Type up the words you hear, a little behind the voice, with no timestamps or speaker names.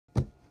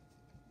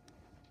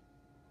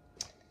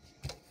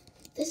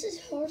This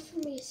is hard for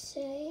me to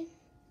say,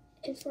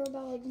 and for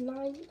about like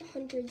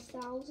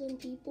 900,000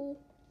 people,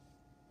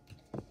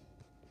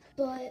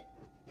 but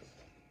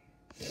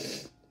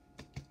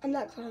I'm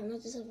not crying, I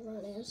just have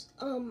run-ins.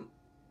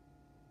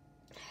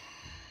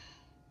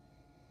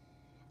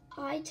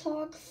 I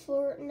talk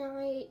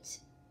Fortnite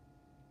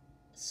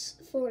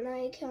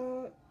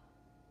account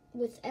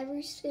with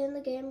every skin in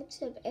the game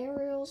except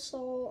Aerial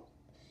Assault,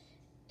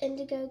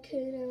 Indigo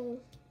Kuno,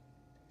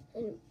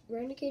 and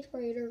Renegade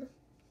Raider.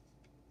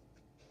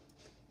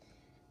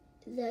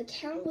 The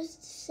account was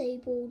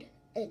disabled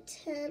at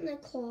 10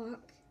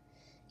 o'clock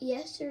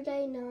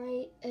yesterday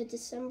night,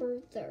 December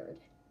 3rd.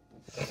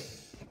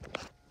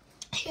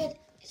 I had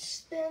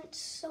spent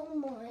so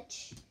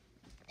much,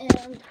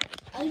 and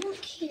I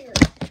don't care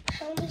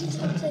how many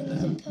times I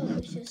need to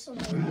publish this on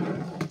my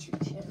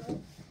YouTube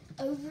channel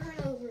over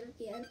and over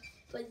again,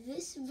 but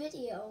this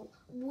video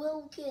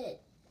will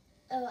get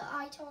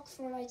I Talk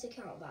Fortnite's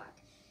account back.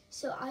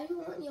 So I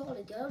want y'all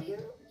to go to your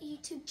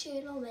YouTube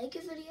channel, make a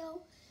video,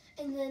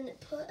 and then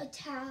put a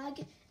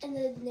tag and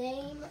the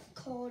name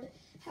called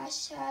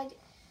hashtag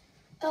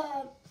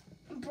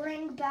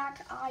bring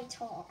back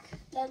iTalk.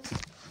 That's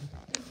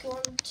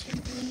going to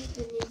be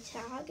the new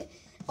tag.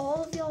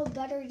 All of y'all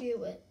better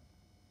do it.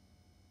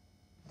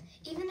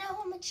 Even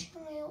though I'm a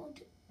child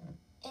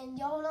and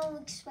y'all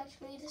don't expect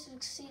me to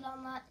succeed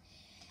on that,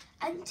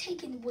 I'm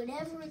taking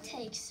whatever it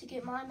takes to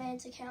get my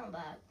man's account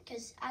back.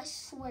 Because I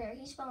swear,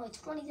 he spent like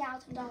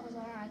 $20,000 on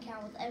our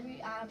account with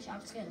every item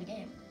shop skin in the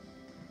game.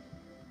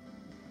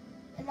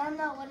 And I'm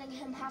not letting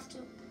him have to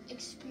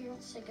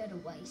experience to go to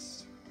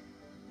waste.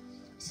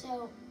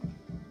 So,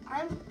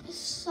 I'm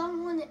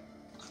someone,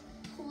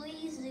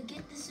 please, to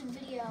get this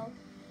video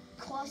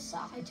close to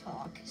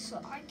iTalk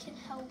so I can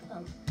help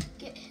him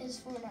get his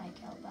Fortnite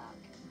account back.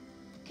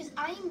 Because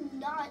I'm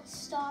not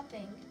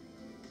stopping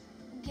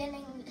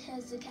getting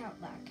his account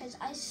back. Because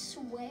I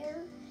swear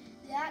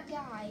that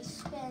guy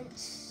spent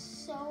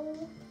so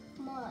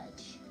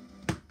much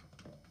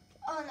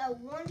on a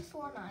one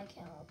Fortnite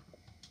account.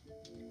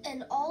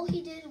 And all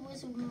he did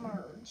was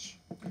merge.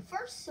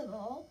 First of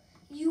all,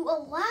 you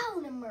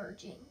allowed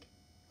merging.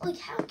 Like,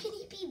 how can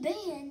he be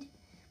banned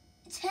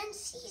 10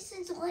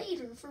 seasons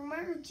later for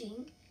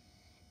merging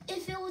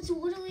if it was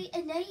literally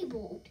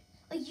enabled?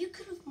 Like, you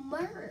could have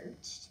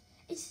merged.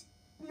 It's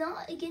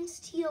not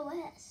against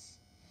TOS.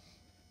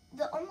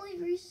 The only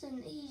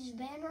reason he's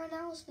banned right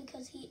now is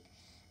because he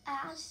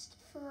asked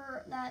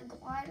for that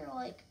glider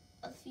like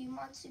a few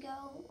months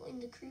ago in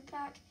the crew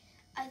pack.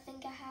 I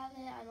think I have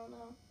it. I don't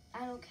know.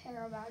 I don't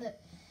care about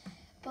it.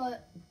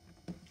 But,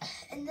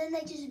 and then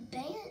they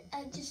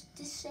just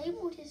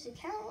disabled his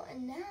account,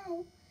 and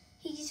now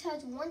he just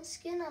has one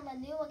skin on a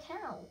new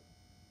account.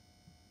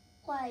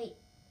 Like,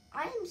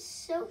 I am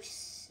so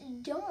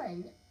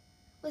done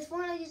with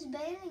Fortnite just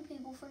banning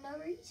people for no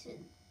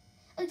reason.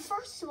 Like,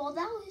 first of all,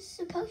 that was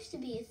supposed to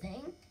be a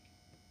thing.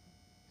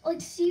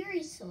 Like,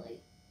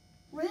 seriously.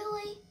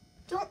 Really?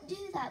 Don't do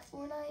that,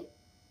 Fortnite.